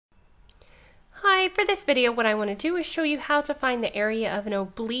Hi, for this video what I want to do is show you how to find the area of an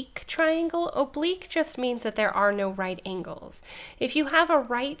oblique triangle. Oblique just means that there are no right angles. If you have a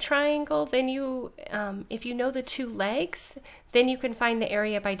right triangle, then if you know the two legs, then you can find the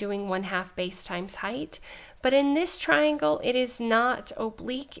area by doing 1/2 base times height. But in this triangle, it is not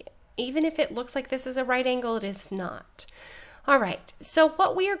oblique. Even if it looks like this is a right angle, it is not. All right, so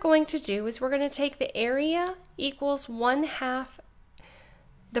what we are going to do is we're going to take the area equals 1/2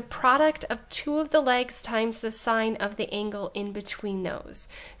 the product of two of the legs times the sine of the angle in between those.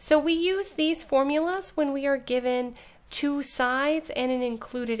 So we use these formulas when we are given two sides and an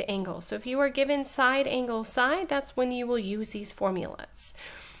included angle. So if you are given side, angle, side, that's when you will use these formulas.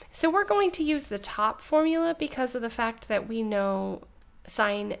 So we're going to use the top formula because of the fact that we know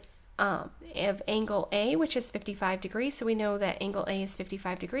sine of angle A, which is 55 degrees, so we know that angle A is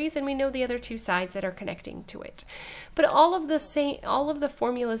 55 degrees, and we know the other two sides that are connecting to it. But all of the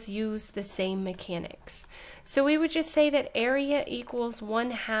formulas use the same mechanics. So we would just say that area equals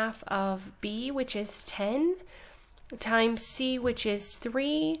 1/2 of B, which is 10, times C, which is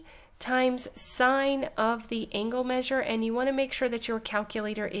 3, times sine of the angle measure, and you want to make sure that your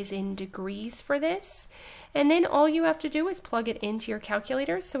calculator is in degrees for this. And then all you have to do is plug it into your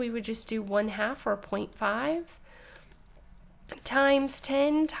calculator. So we would just do 1/2 or 0.5 times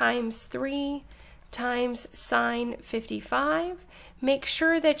 10 times 3 times sine 55. Make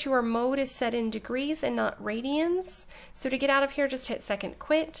sure that your mode is set in degrees and not radians. So to get out of here, just hit second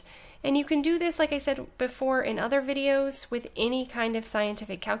quit. And you can do this, like I said before in other videos, with any kind of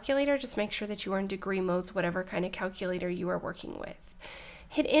scientific calculator. Just make sure that you are in degree modes, whatever kind of calculator you are working with.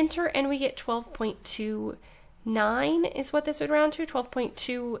 Hit enter and we get 12.29 is what this would round to,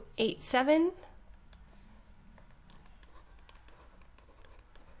 12.287.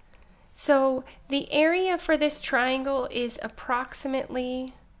 So the area for this triangle is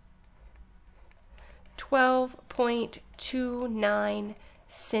approximately 12.29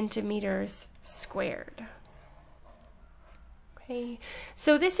 centimeters squared. Okay,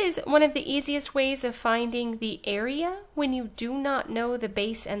 so this is one of the easiest ways of finding the area when you do not know the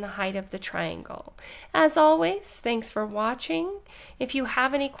base and the height of the triangle. As always, thanks for watching. If you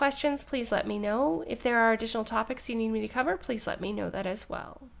have any questions, please let me know. If there are additional topics you need me to cover, please let me know that as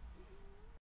well.